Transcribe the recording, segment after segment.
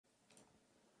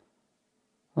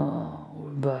Ah, we're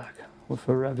back with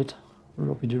a rabbit,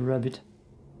 Robbie the Rabbit,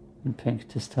 in pink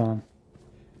this time.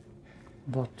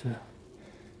 About to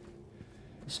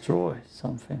destroy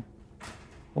something,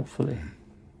 hopefully.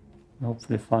 And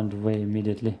hopefully find a way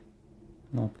immediately,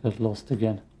 not get lost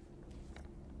again.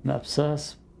 Map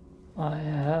says I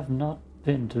have not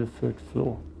been to the 3rd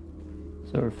floor,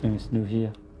 so everything is new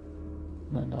here.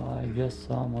 And I guess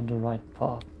I'm on the right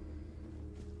path.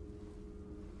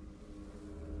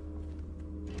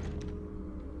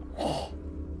 Oh.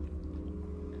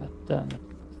 God damn it.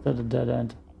 Is that a dead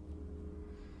end?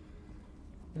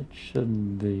 It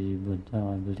shouldn't be, but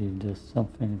I believe there's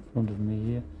something in front of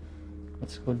me here.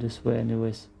 Let's go this way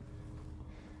anyways.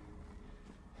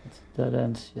 It's a dead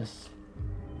end, yes.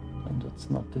 And that's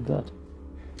not too bad.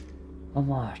 How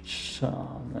much?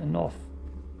 Enough.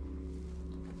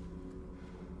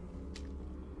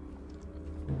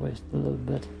 Waste a little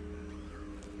bit.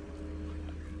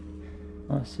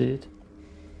 I see it.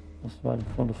 It's right in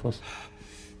front of us.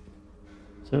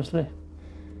 Seriously?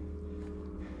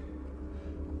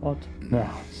 What? No,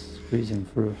 it's squeezing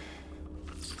through.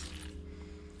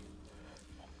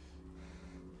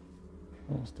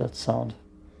 What was that sound?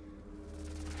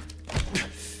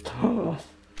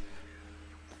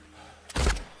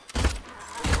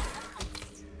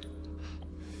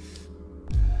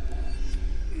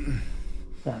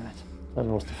 Damn it. That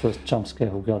was the first jump scare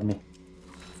who got me.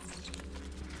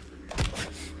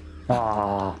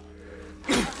 Ah!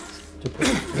 Stupid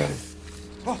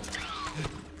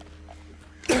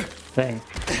thing.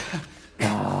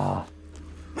 Ah!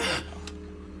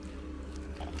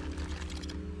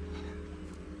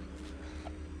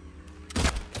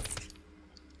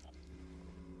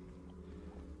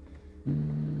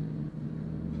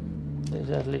 They're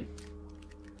deadly.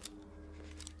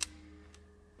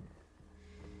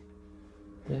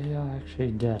 They are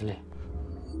actually deadly.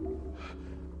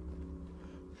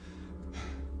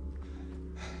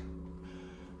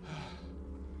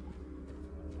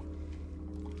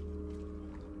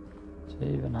 To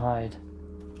even hide.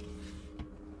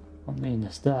 How mean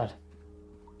is that?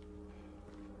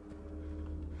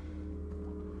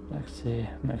 Actually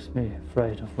makes me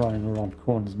afraid of running around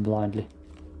corners blindly.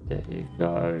 There you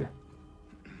go.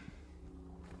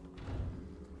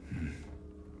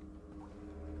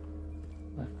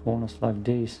 Corners like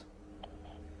these.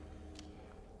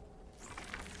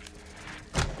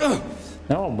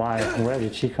 Oh my, where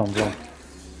did she come from?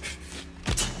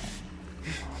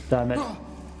 Damn it.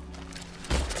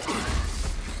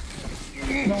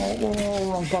 No,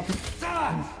 oh, wrong button.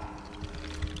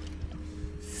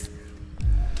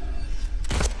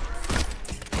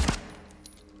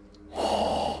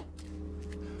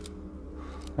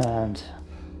 And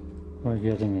we're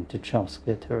getting into jump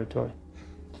scare territory.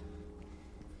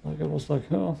 Like I was like,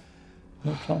 oh,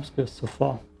 no jump scares so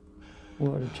far.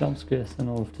 Where are the jump scares? And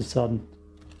all of a sudden,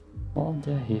 oh,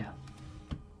 they're here.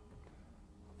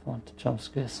 Found the jump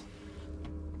scares.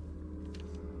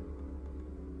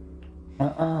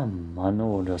 I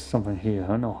know there's something here.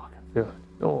 I know I can feel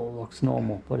it. Oh, it looks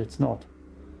normal, but it's not.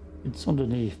 It's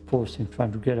underneath, posting,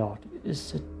 trying to get out.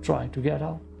 Is it trying to get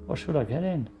out? Or should I get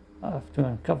in? I have to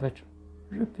uncover it.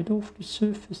 Rip it off the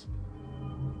surface.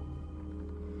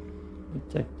 You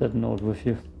take that note with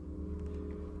you.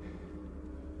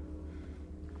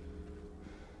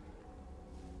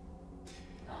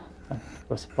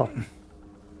 Press a button.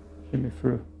 Get me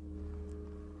through.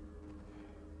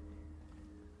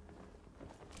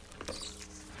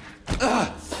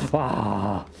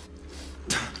 Ah!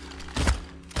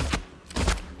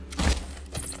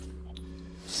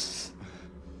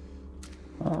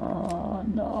 Oh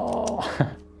no!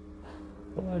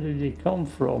 Where did he come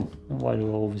from? And why do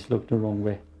I always look the wrong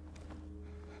way?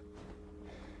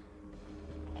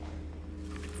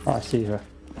 I see her.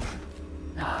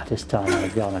 Ah, this time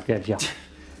I'm gonna get you.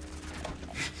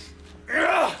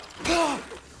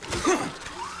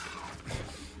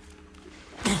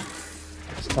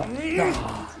 Stop.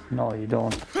 Ah, no, you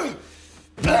don't.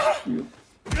 You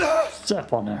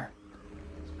step on her.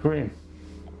 Scream.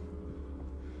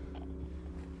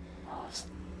 Oh,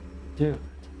 dude.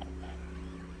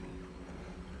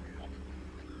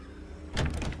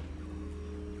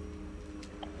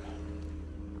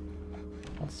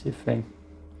 That's your thing.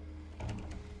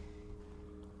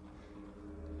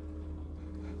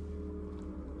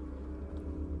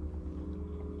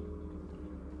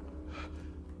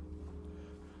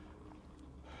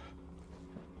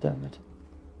 Damn it.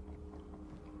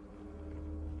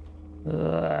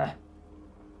 Don't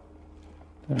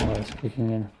know why it's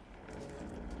kicking in.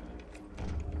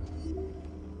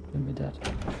 Give me that.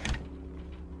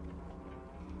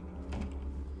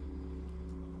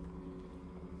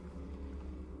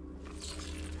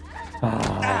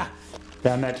 Ah,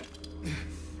 damn it.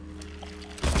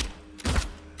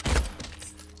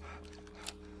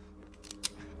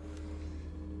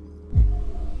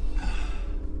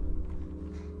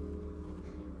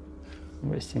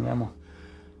 Wasting ammo.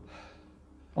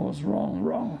 I was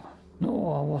wrong.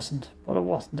 No, I wasn't. But I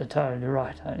wasn't entirely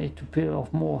right. I need to peel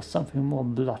off something more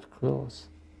blood close.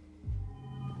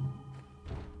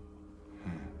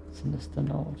 Sinister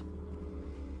note.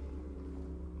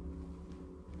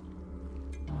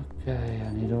 Okay,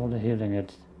 I need all the healing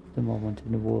at the moment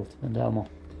in the world and ammo.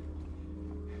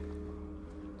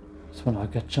 So when I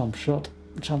get jump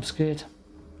scared,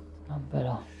 I'm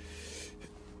better.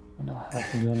 And I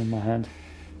have the gun in my hand.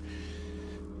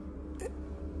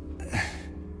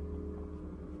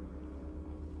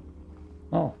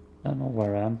 Oh, I don't know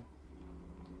where I am.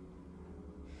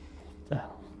 What the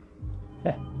hell?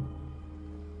 Yeah.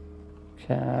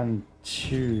 Can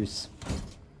choose.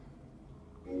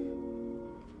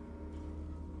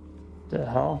 The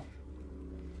hell?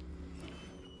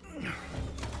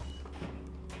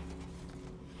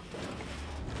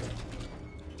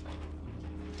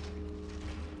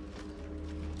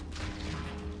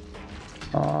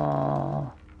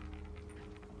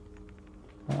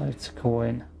 It's a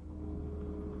coin.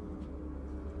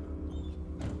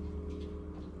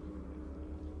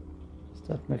 Does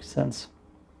that make sense?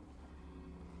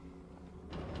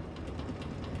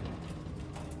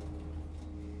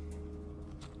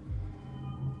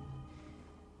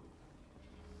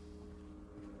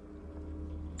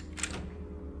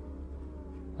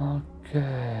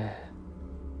 Okay.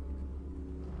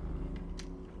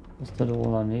 Is that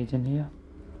all I need in here?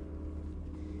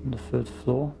 On the third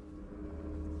floor?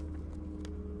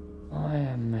 I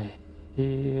am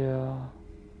here.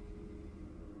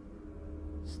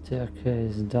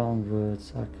 Staircase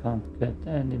downwards. I can't get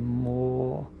any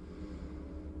more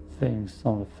things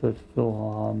on the third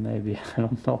floor. Maybe, I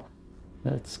don't know.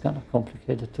 It's kind of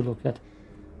complicated to look at.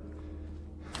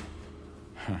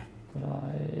 But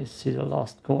I see the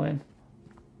last coin.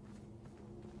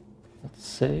 Let's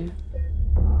save.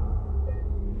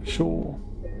 Sure.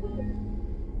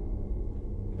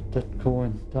 Get that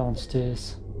coin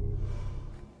downstairs.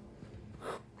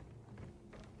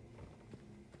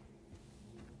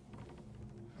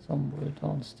 Somewhere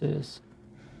downstairs.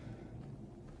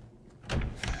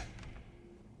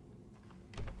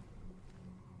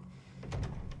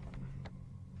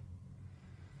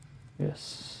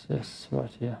 Yes,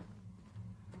 right here.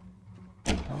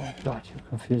 Oh god, you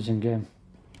confusing game.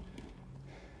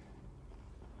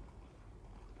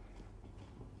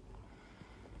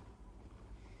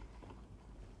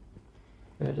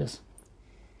 There it is.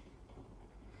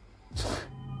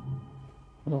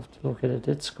 I'll have to look at it.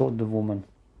 It's called the woman.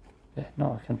 Okay,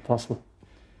 now I can puzzle.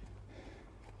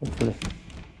 Hopefully.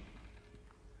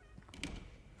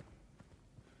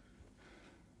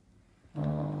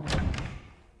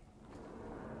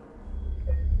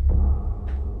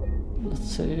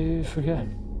 Let's save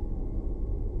again.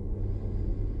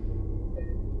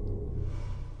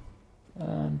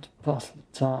 And puzzle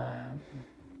time.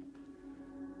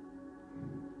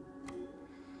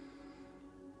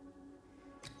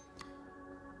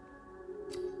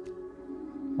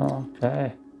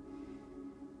 Okay.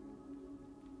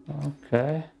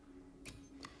 Okay.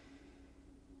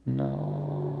 No.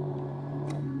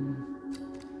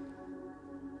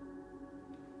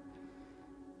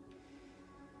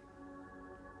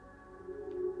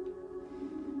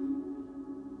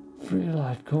 Three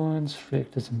light coins,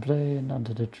 reflectors in play, and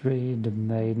under the tree the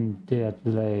maiden dead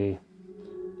lay.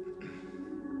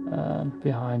 And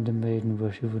behind the maiden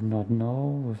where she would not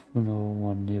know, with no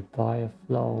one nearby a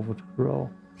flower would grow.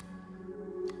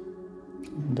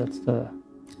 And that's the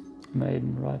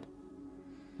maiden, right?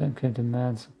 Then came the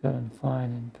man so gallant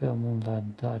fine, in pale moonlight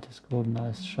and died his golden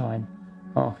eyes shine.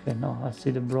 Okay, now I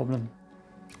see the problem.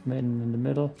 Maiden in the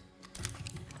middle.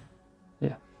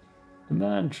 Yeah. The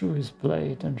man drew his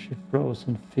blade and she froze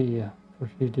in fear, for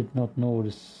she did not know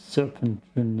the serpent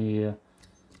drew near.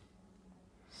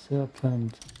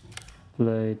 Serpent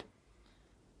blade.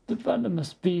 The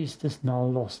venomous beast is now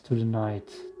lost to the night.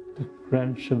 The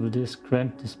quench of this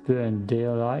grant despair in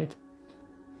daylight.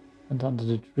 And under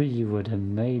the tree where the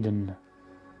maiden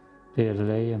there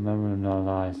lay, a memory now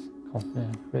lies,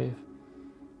 confident and brave.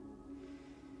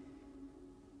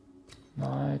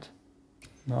 Night.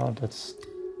 No, that's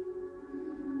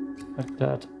like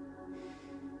that.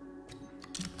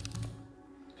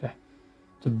 Okay.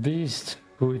 The beast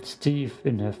who its teeth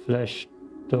in her flesh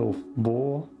doth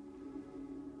bore.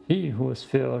 He who is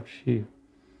feared, she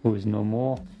who is no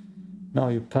more. Now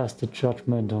you pass the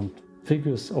judgment on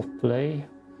figures of play.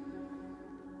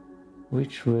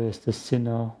 Which way is the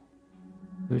sinner?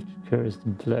 Which carries the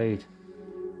blade?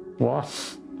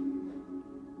 What?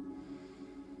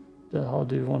 The hell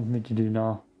do you want me to do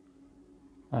now?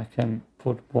 I can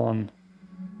put one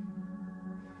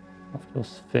of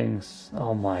those things.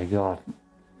 Oh my god.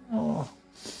 Oh.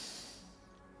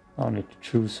 I need to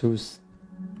choose who's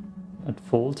at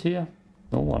fault here.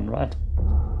 No one, right?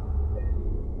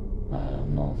 I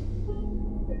don't know.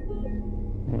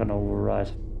 I'm gonna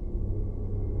override.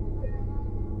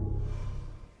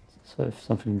 So if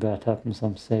something bad happens,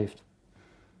 I'm saved.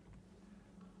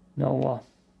 No,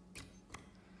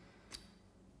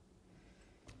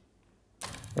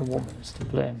 the woman is to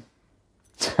blame.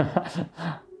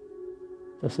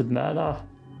 Does it matter?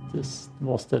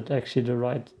 Was that actually the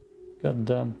right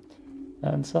goddamn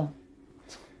answer?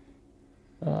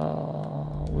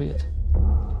 Weird.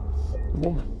 The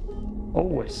woman.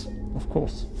 Always, of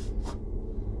course.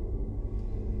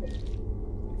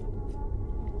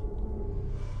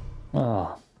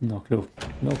 No clue.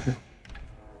 No clue.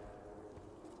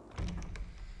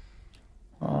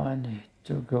 I need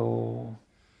to go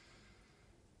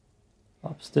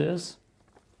upstairs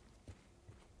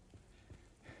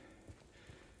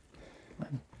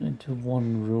and into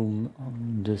one room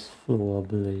on this floor, I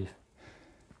believe.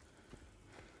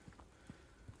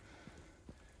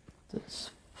 This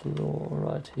floor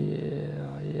right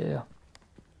here, yeah.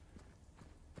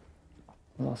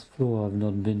 Last floor I've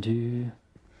not been to.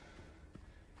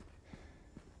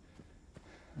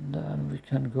 And then we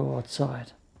can go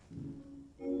outside.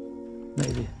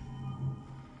 Maybe.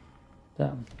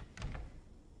 Damn.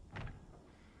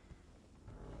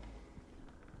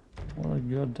 What a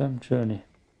goddamn journey.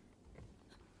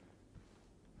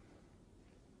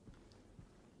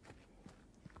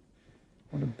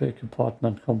 What a big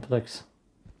apartment complex.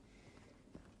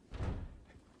 Of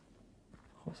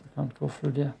course I can't go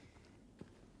through there.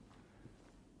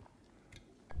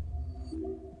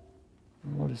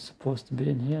 What is supposed to be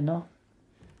in here now?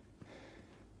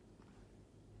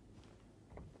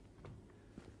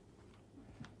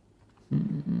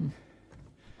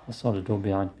 I saw the door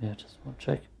behind me, I just want to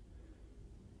check.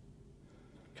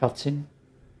 Cutscene.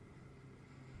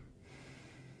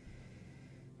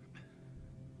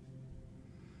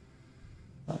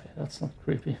 Oh yeah, that's not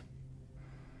creepy.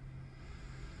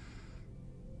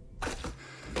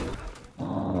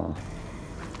 Oh,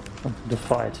 something to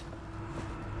fight.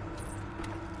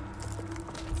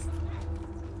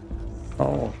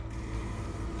 Oh.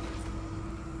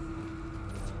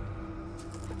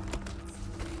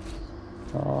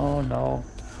 Oh no.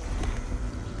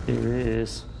 Here he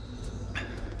is.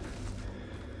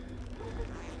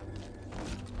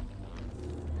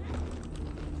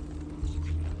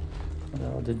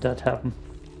 How did that happen?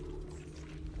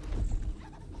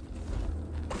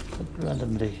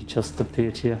 Randomly he just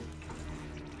appeared here.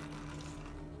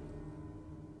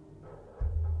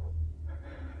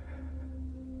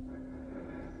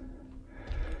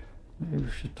 Maybe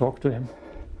we should talk to him.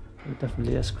 He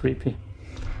definitely is creepy.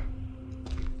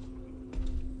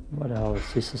 Why the hell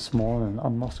is he so small and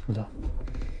unmuscular?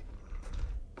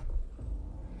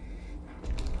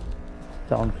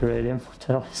 Downgrade him, what the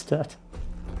hell is that?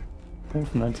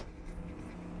 Movement.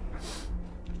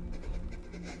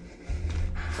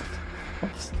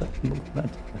 What's that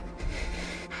movement?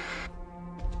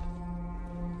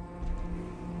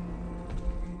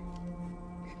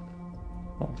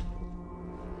 Oh.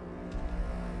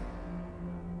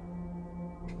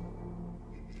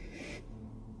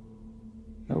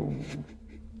 Oh.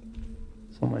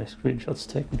 So many screenshots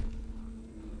taken.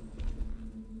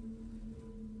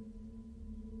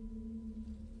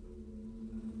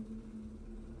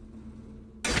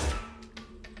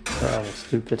 Oh, that's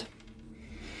stupid.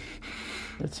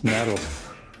 It's metal.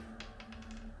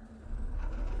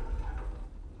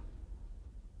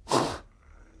 What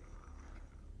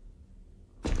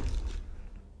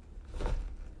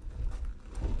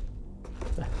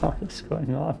the hell is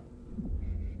going on?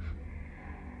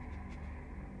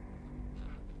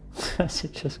 Is he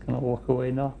just gonna walk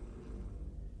away now?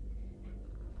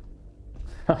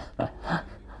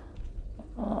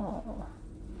 Oh.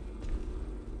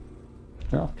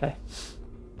 Okay.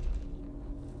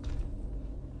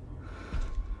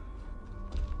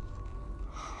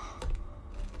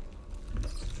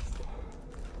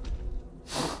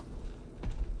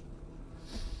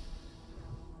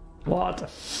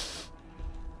 What?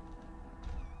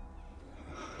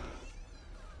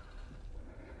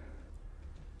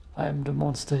 I am the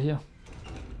monster here.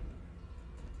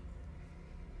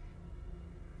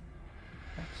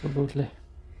 Absolutely.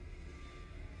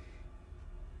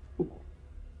 Did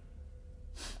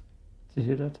you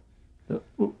hear that?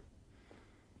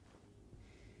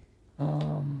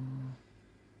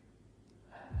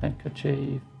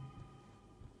 achieve.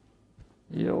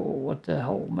 Yo, what the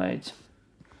hell, mate?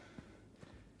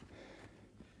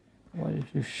 Why did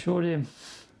you shoot him?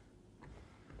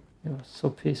 He was so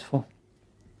peaceful.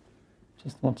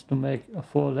 Just wanted to make a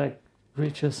 4-leg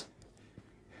breaches.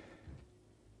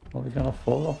 Are we gonna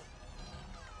follow?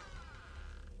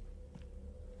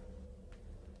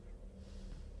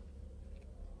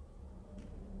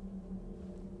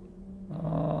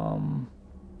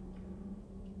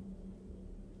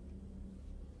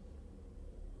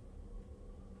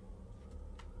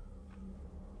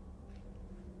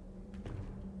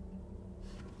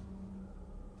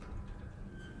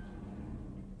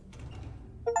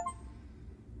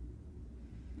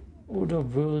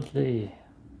 Otherworldly.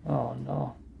 Oh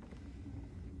no.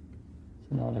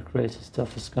 So now the crazy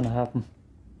stuff is gonna happen.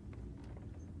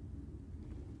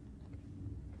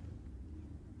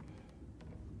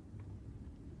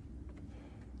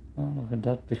 Oh, look at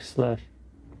that big slash.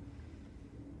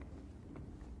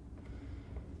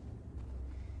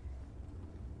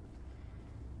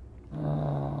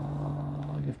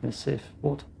 Give me a safe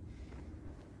spot.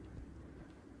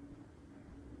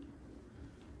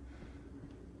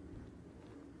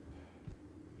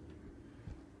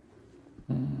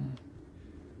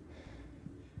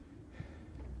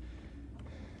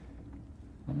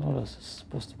 I know there's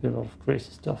supposed to be a lot of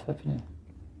crazy stuff happening.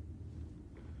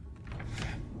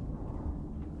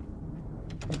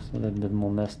 Looks a little bit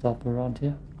more messed up around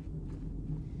here.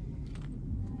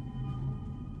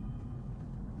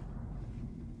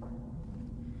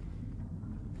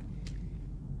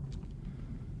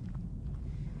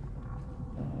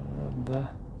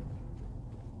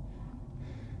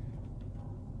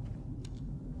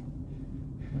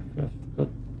 I could have got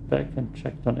back and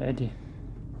checked on Eddie.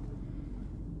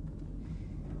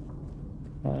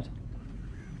 Right.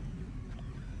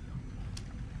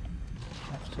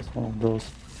 That's just one of those.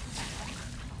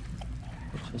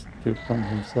 He just puked on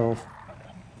himself.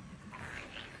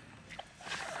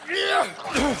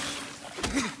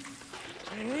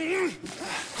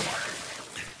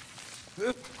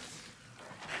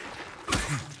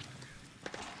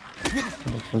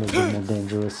 Looks a little bit more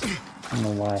dangerous. I don't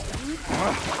know why.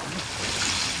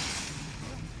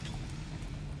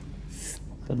 Is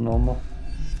that normal?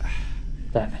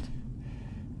 Damn it.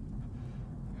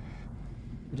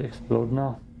 Did it explode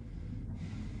now?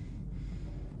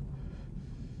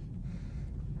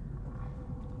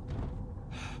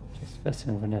 Just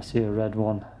guessing when I see a red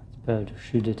one, it's better to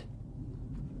shoot it.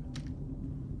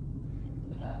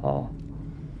 What the hell?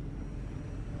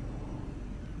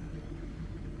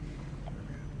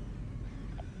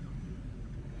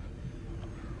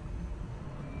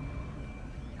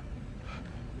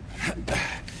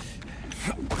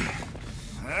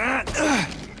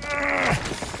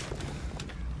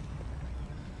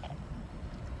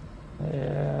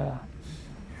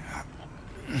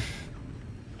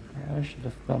 I should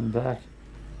have gone back.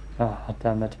 Ah,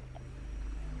 damn it.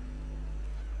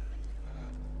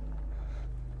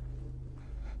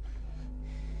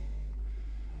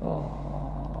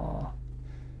 Oh.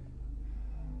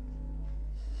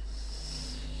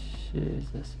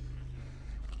 Jesus.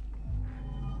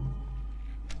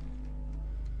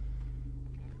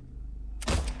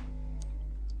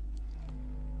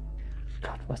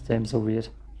 God, why is the aim so weird?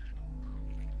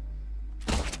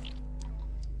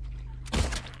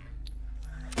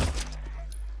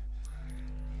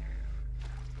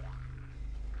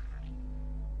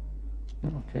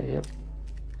 Okay, yep.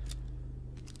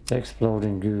 The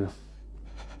exploding goo.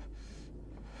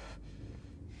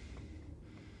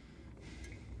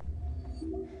 I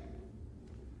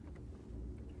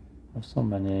have so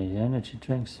many energy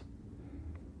drinks.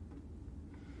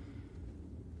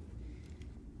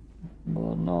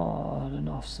 But not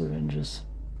enough syringes.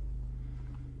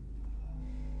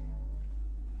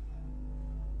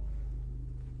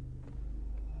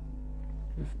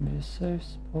 Give me a safe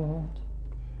spot.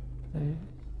 Please.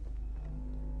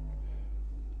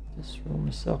 This room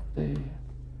is ugly.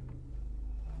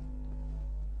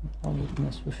 I would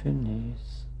mess with your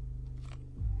knees.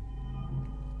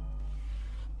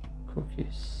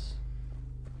 Cookies.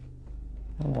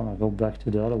 I wanna go back to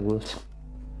the other world.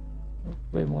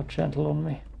 Way more gentle on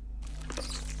me.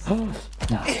 Oh,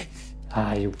 no.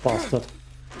 Ah, you bastard.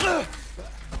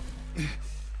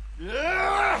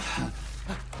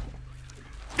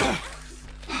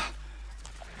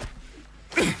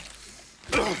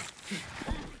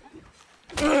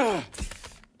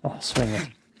 Oh, swing it.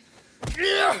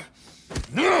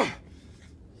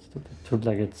 Stupid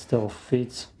two-legged stealth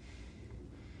feet.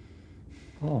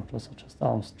 Oh, those are just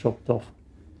arms chopped off.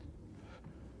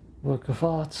 Work of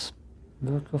art.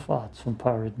 Work of art from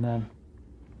Pirate Man.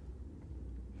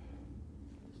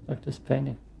 Like this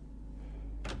painting.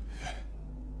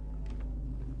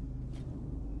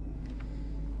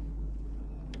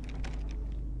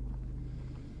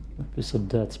 Would be some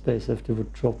dead space if they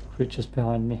would drop creatures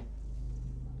behind me.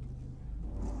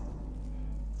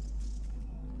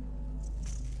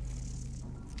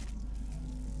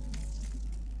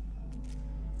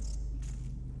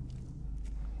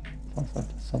 Sounds like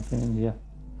there's something in here.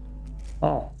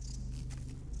 Oh.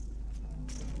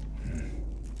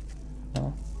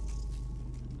 No.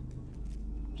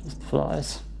 Just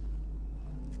flies.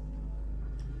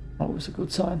 Always a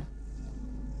good sign.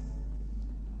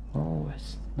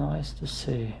 Always nice to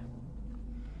see.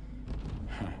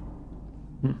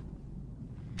 Hmm.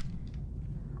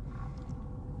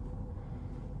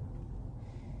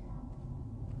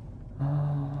 I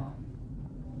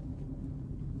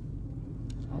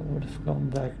would have gone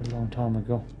back a long time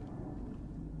ago.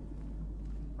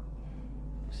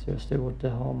 Seriously, what the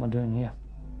hell am I doing here?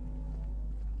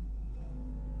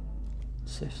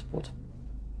 Safe spot.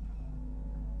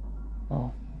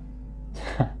 Oh.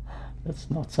 That's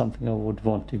not something I would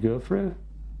want to go through.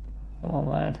 Come on,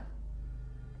 man.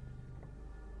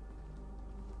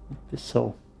 It'd be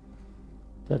so.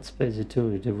 That's Spacey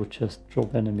too, they would just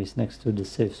drop enemies next to the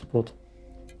safe spot.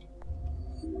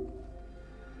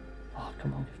 Oh,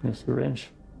 come on, give me a syringe.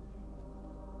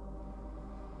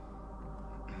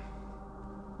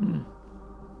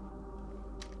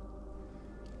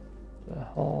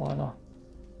 Oh, I know.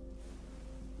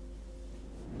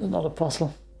 Another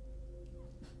puzzle.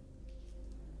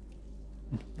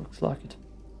 Looks like it.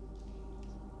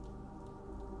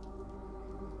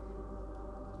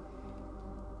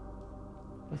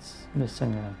 It's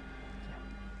missing a...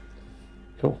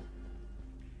 Cool.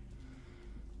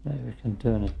 Maybe we can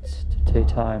turn it to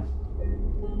daytime.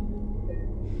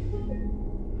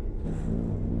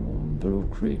 Blue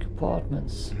Creek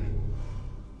Apartments.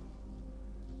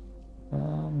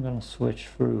 I'm gonna switch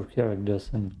through characters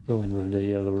and go in with the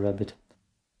yellow rabbit.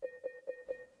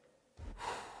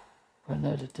 And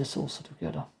edit this also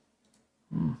together.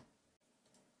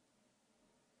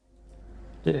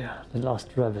 There, the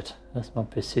last rabbit, as my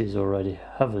PC is already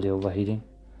heavily overheating.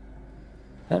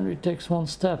 Henry takes one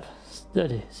step,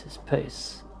 steadies his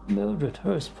pace. Mildred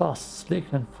hurries fast,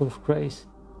 slick and full of grace.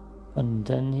 And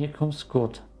then here comes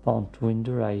Scott, bound to win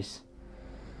the race.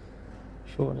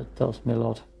 Sure, that tells me a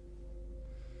lot.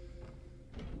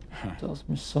 It tells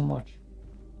me so much.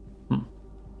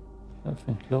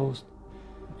 Everything closed.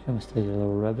 Okay, Mr.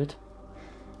 Yellow Rabbit.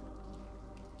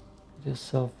 Get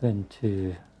yourself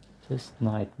into this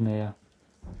nightmare.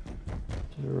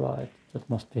 To the right, that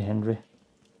must be Henry.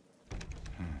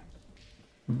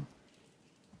 I'm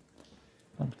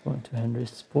going to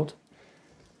Henry's spot.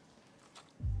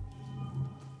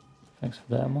 Thanks for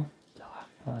the ammo.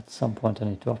 At some point I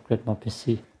need to upgrade my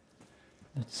PC.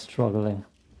 It's struggling.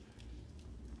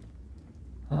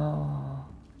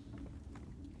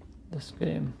 This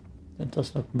game, it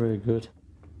does look very good.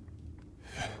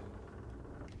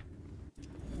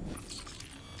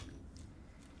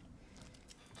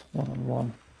 One on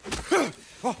one.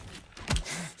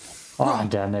 Oh,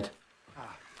 damn it.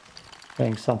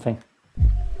 Saying something.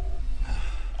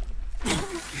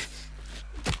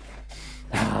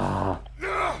 I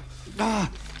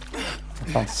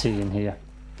can't see in here.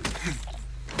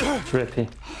 Trippy.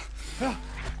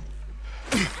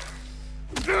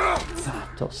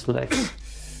 Those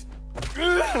legs.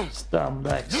 Damn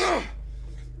legs.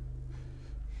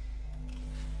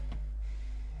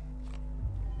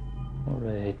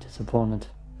 Alright, this opponent.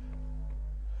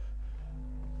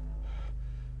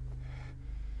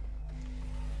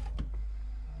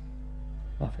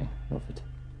 Nothing, love it.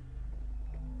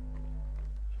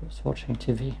 Just watching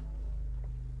TV.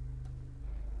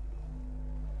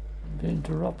 We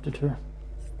interrupted her.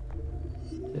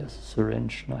 There's a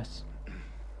syringe, nice.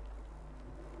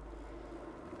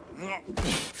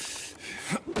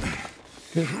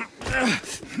 Good.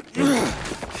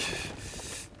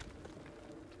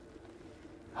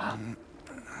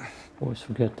 Always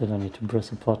forget that I need to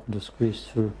press a button to squeeze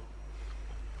through.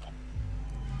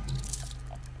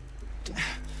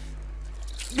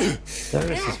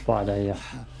 There is a spider here.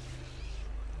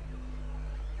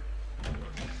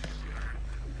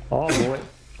 Oh boy.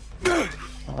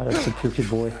 Oh, that's a pukey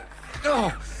boy.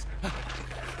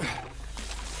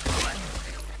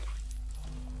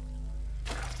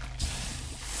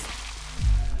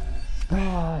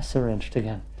 Ah, I syringed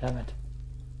again, damn it.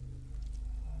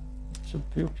 It's a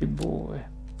pukey boy.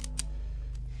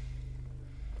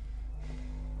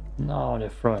 Now they're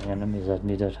throwing enemies at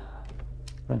me that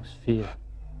brings fear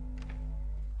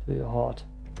to your heart.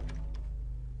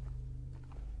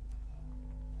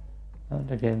 And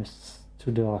the game is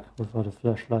too dark without a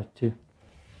flashlight too.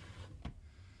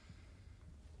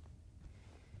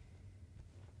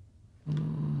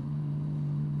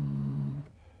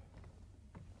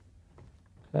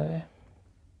 Okay.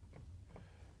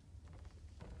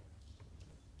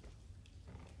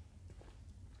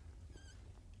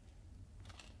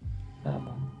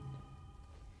 Ammo.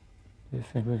 Do you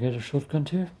think we get a shotgun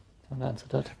too? Don't answer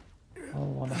that. I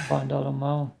want to find out on my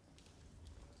own.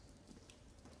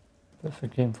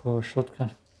 Perfect game for a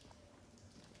shotgun.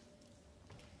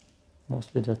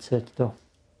 Mostly that's it though.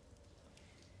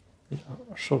 A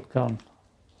shotgun,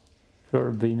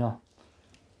 carabiner,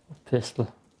 a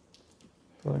pistol.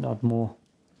 Probably not more.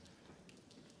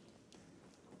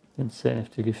 Insane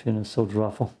if they give you an assault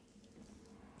rifle.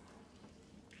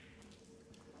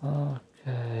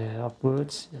 Okay,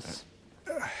 upwards, yes.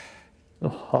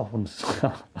 Oh, I wouldn't,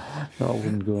 no, I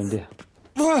wouldn't go in there.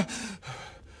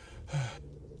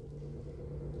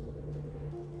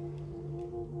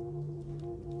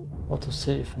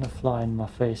 Autosave and a fly in my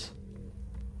face.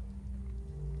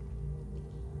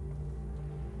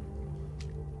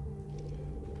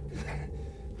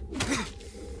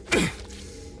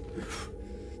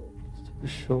 Just to be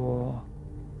sure.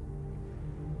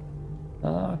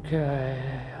 Okay.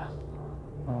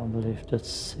 I believe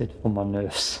that's it for my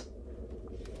nerves.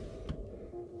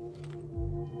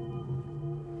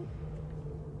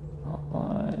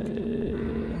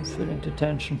 I'm feeling the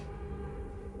tension.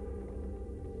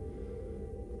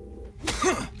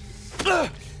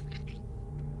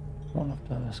 One of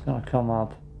them is gonna come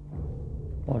up.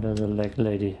 Or there's a leg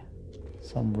lady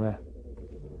somewhere.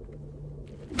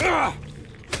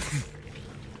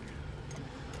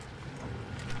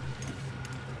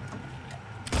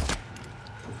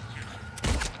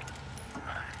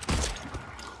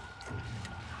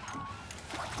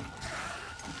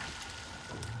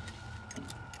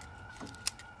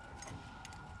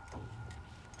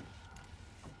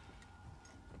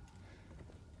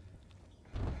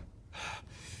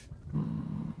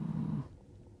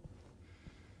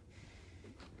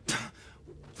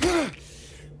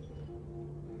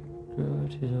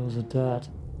 Good, he knows that.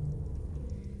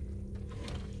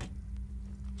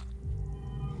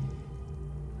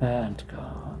 And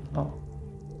gone. Oh,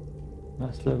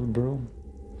 nice little broom.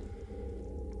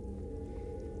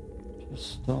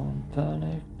 Just don't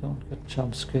panic, don't get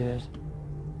jump scared.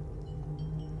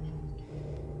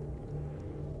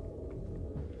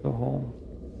 Go home.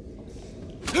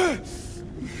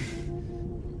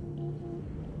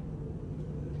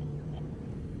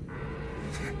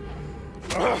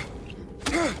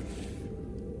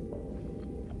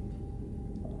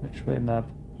 Which way map?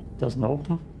 Doesn't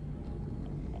open?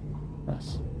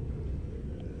 Yes.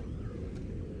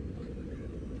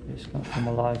 He's gonna come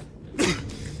alive.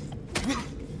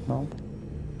 No.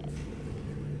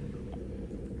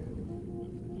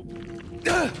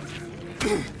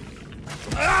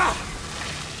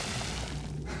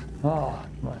 Ah,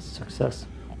 nice success.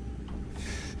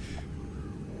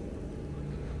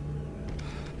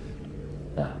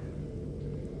 Yeah.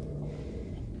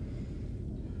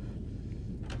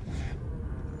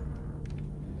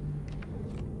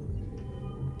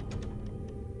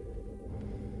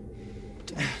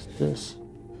 What's this?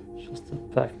 Just a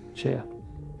back chair.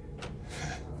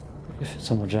 I'll give you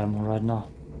some more ammo right now.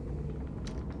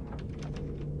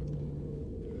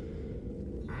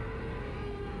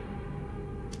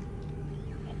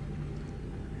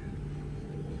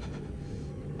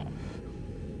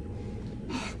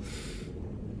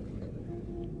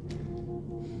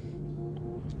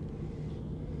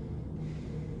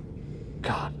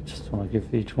 God, I just want to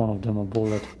give each one of them a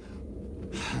bullet.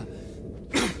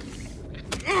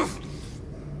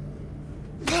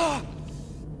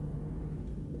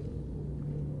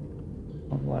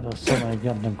 Why there's so many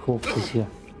goddamn corpses here?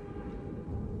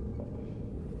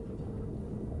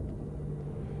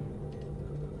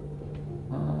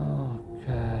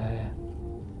 Okay.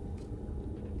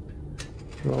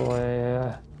 Throw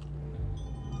away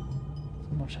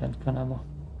so much handgun ammo.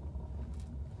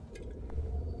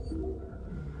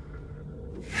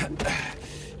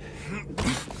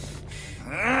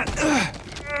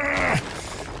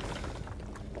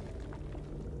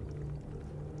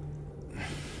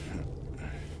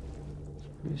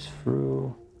 Squeeze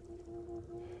through.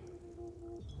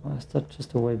 Oh, is that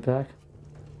just a way back?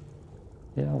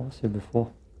 Yeah, I was here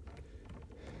before.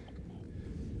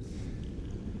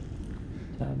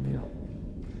 Damn you.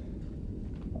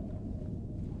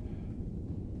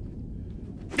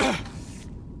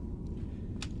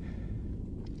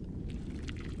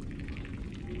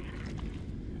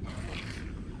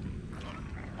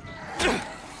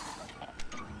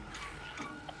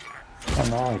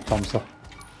 now he comes up.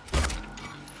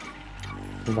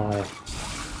 Alive.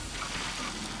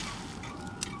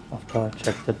 After I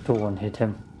checked the door and hit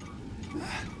him.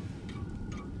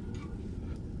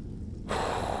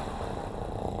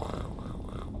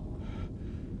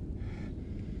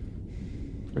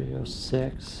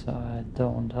 306, I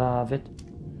don't have it.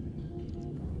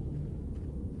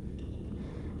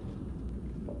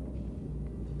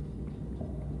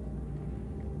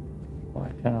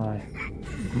 Why can I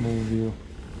move you?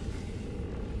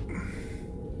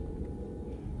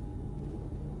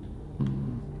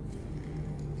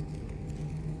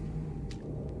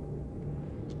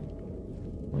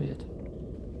 Weird.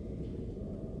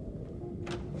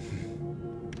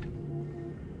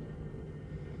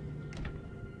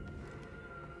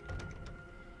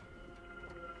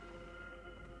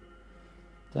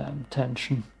 Damn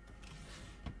tension.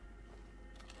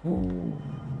 Ooh,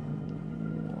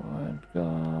 white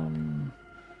gun.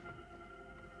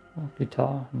 Oh,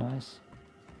 guitar, nice.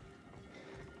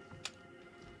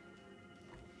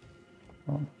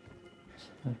 Oh,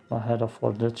 if I had a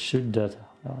thought, let's shoot that.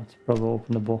 It's probably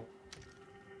openable.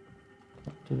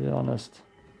 But to be honest,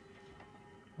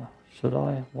 should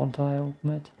I? Want I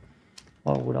open it?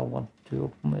 Or would I want to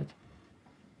open it?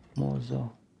 More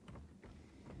so.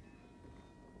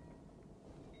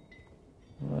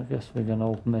 Well, I guess we're gonna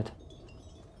open it.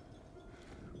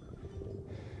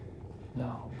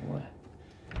 Oh boy.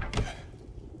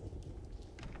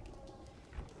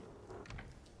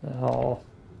 Oh,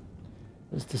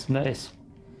 is this maze?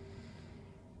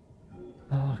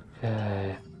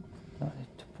 Okay. I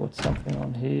need to put something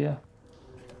on here.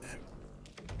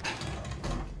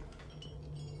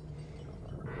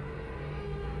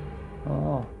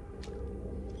 Oh.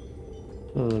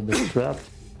 A little bit trapped.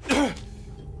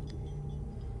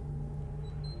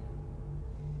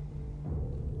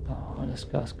 This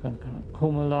guy's gonna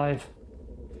come alive.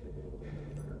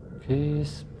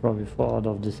 Keys, probably far out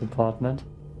of this apartment.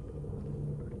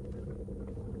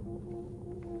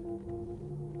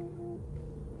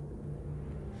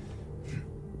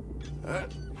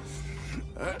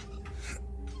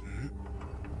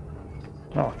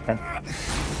 Oh, okay.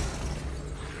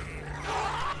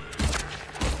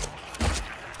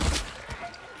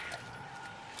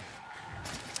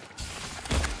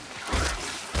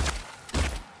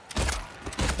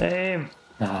 Aim!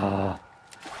 Ah.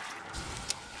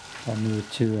 I knew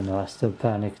it too and I still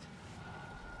panicked.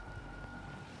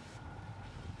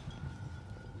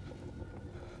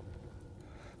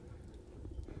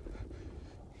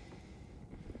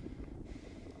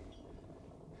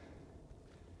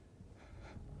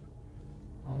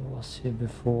 I was here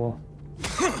before.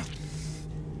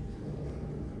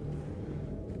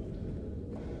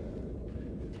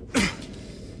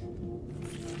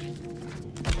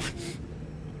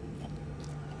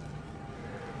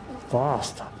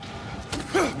 Bastard.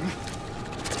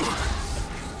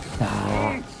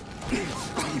 Ah.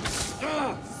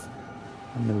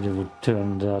 I knew they would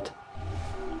turn that.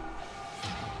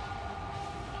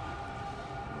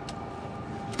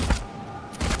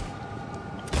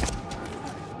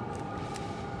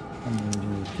 I knew they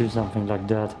would do something like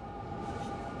that.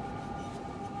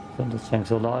 Then the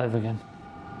thing's alive again.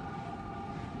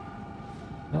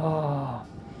 Ah.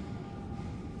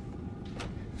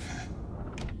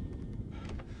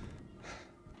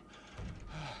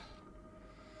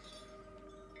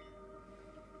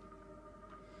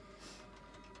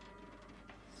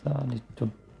 So I need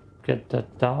to get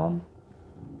that down.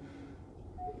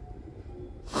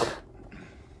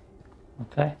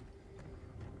 Okay.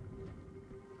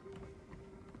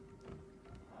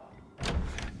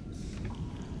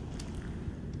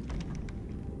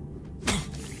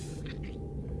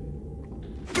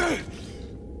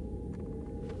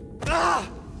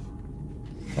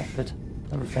 Stop it.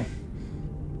 Everything.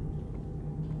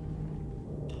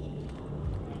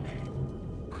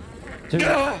 Dude.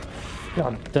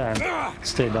 God damn.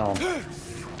 Stay down.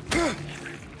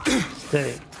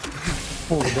 Stay.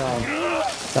 Pull it down.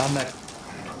 Damn it.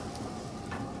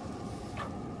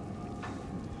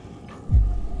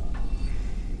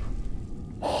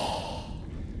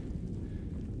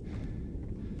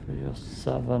 Three or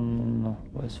seven.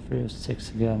 Where's 306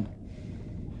 again?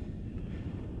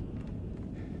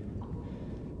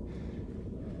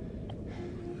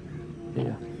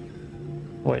 Here.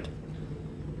 Wait.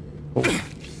 Oh.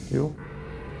 You?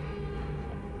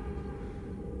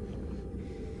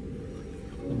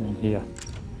 And then here.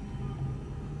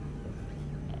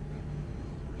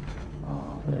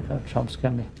 Oh, they got jump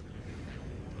scare me.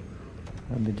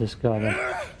 Maybe this guy then.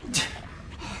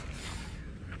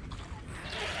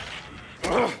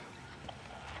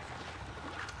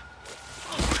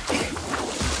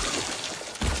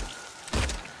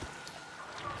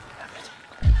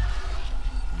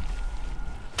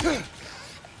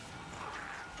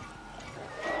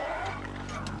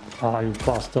 Ah, you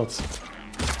bastards.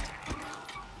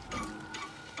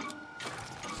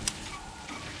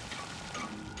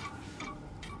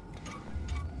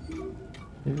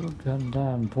 You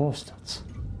goddamn bastards.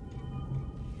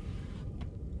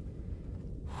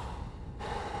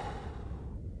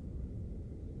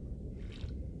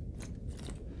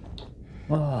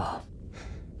 Ah.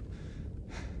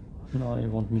 No, you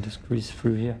want me to squeeze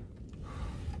through here?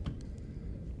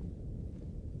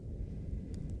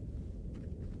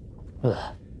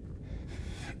 Ugh.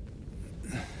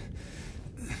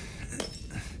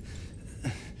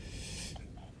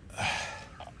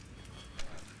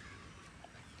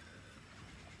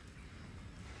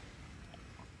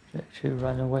 She actually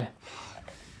ran away.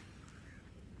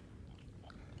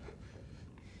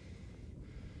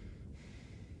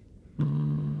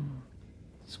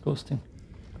 Disgusting.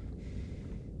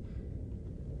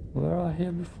 Were I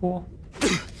here before?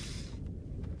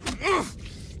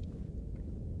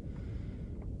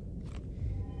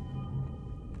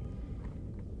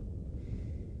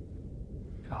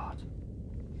 God.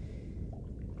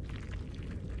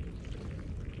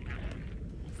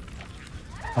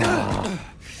 Ah.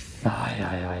 Ay,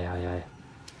 ay, ay, ay, ay.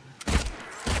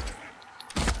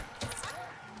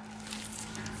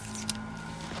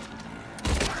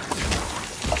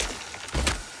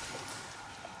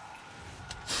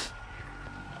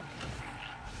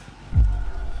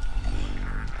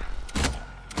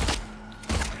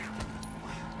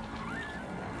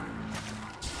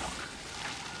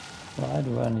 Why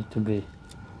do I need to be?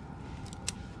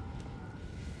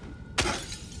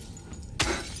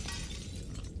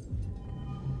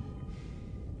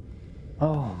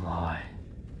 Oh my.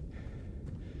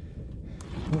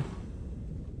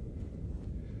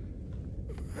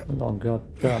 Oh god,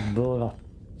 that burner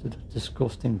to the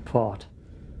disgusting part.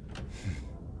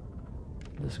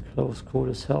 This close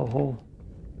quarters hellhole.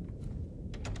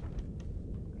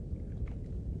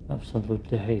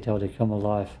 Absolutely hate how they come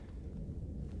alive.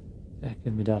 Yeah,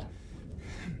 give me that.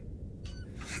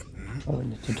 Oh, we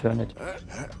need to turn it.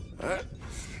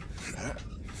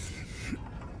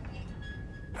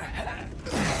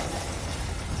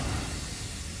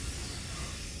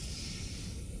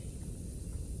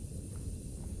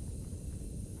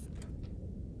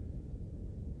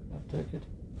 I'll take it.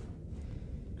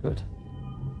 Good.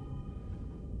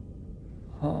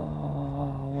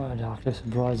 Where the darkly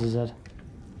surprise is at?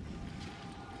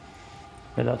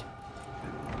 Hear that?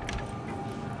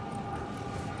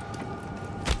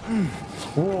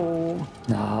 Whoa!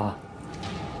 Nah.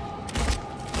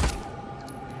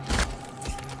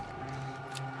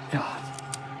 God.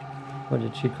 Where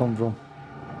did she come from?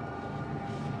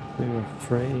 We were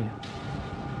free.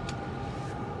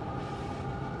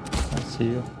 I see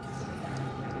you.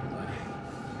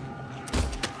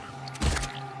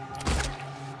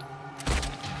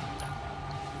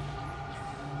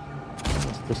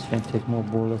 Does this thing take more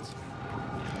bullets?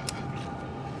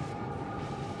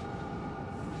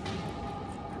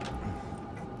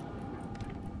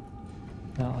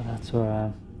 Oh, that's where I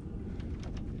am.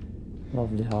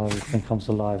 Lovely how everything comes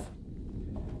alive.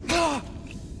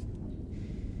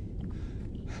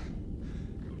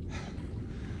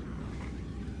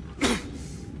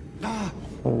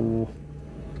 Oh,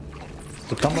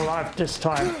 to come alive this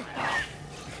time.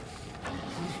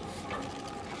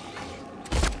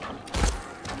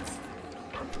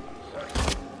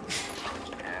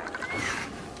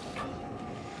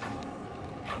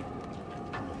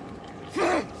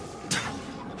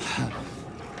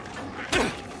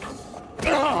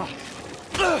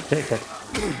 Take it.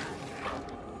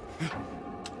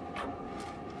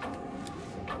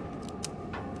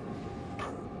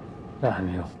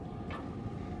 Damn you.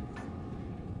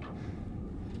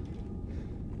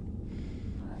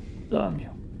 Damn you.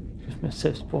 Give me a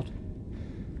safe spot.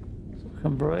 So I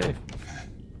can brave.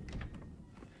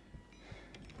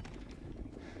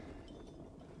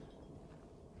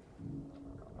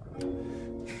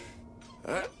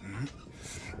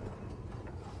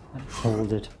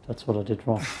 Hold it. That's what I did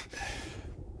wrong.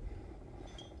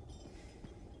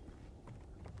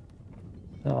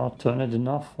 I'll turn it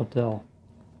enough. What the hell?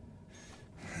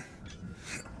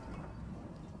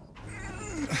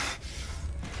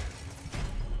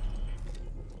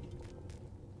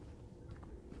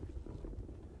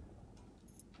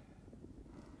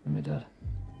 Give me that.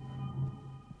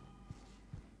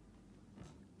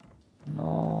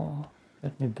 No.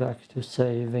 Get me back to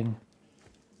saving.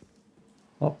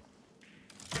 Oh.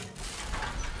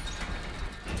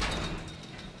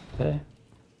 Okay.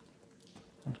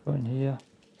 Can't go in here.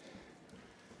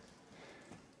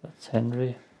 That's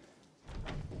Henry.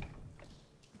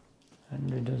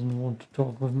 Henry doesn't want to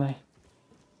talk with me.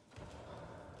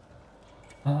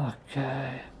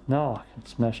 Okay. No, I can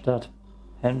smash that.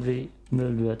 Henry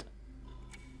Mildred.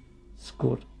 It's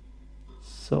good.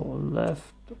 So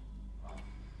left,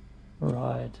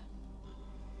 right,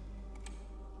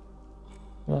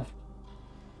 left,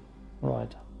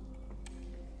 right,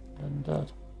 and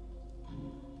that.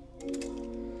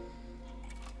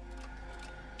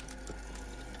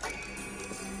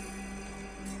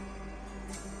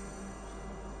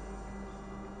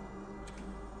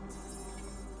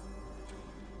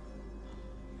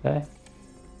 Okay.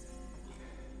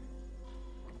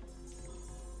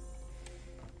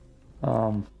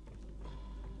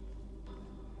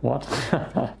 What?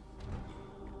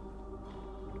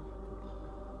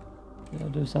 Did I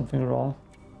do something wrong?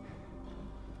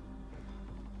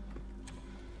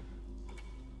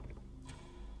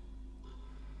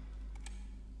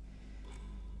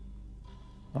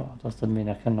 Oh, does that mean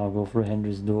I can now go through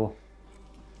Henry's door?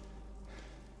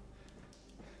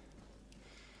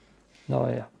 No,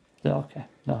 yeah. Yeah, okay.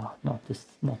 No, not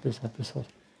this episode.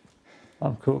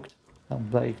 I'm cooked. I'm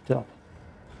baked up.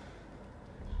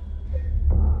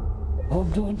 I'm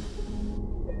done.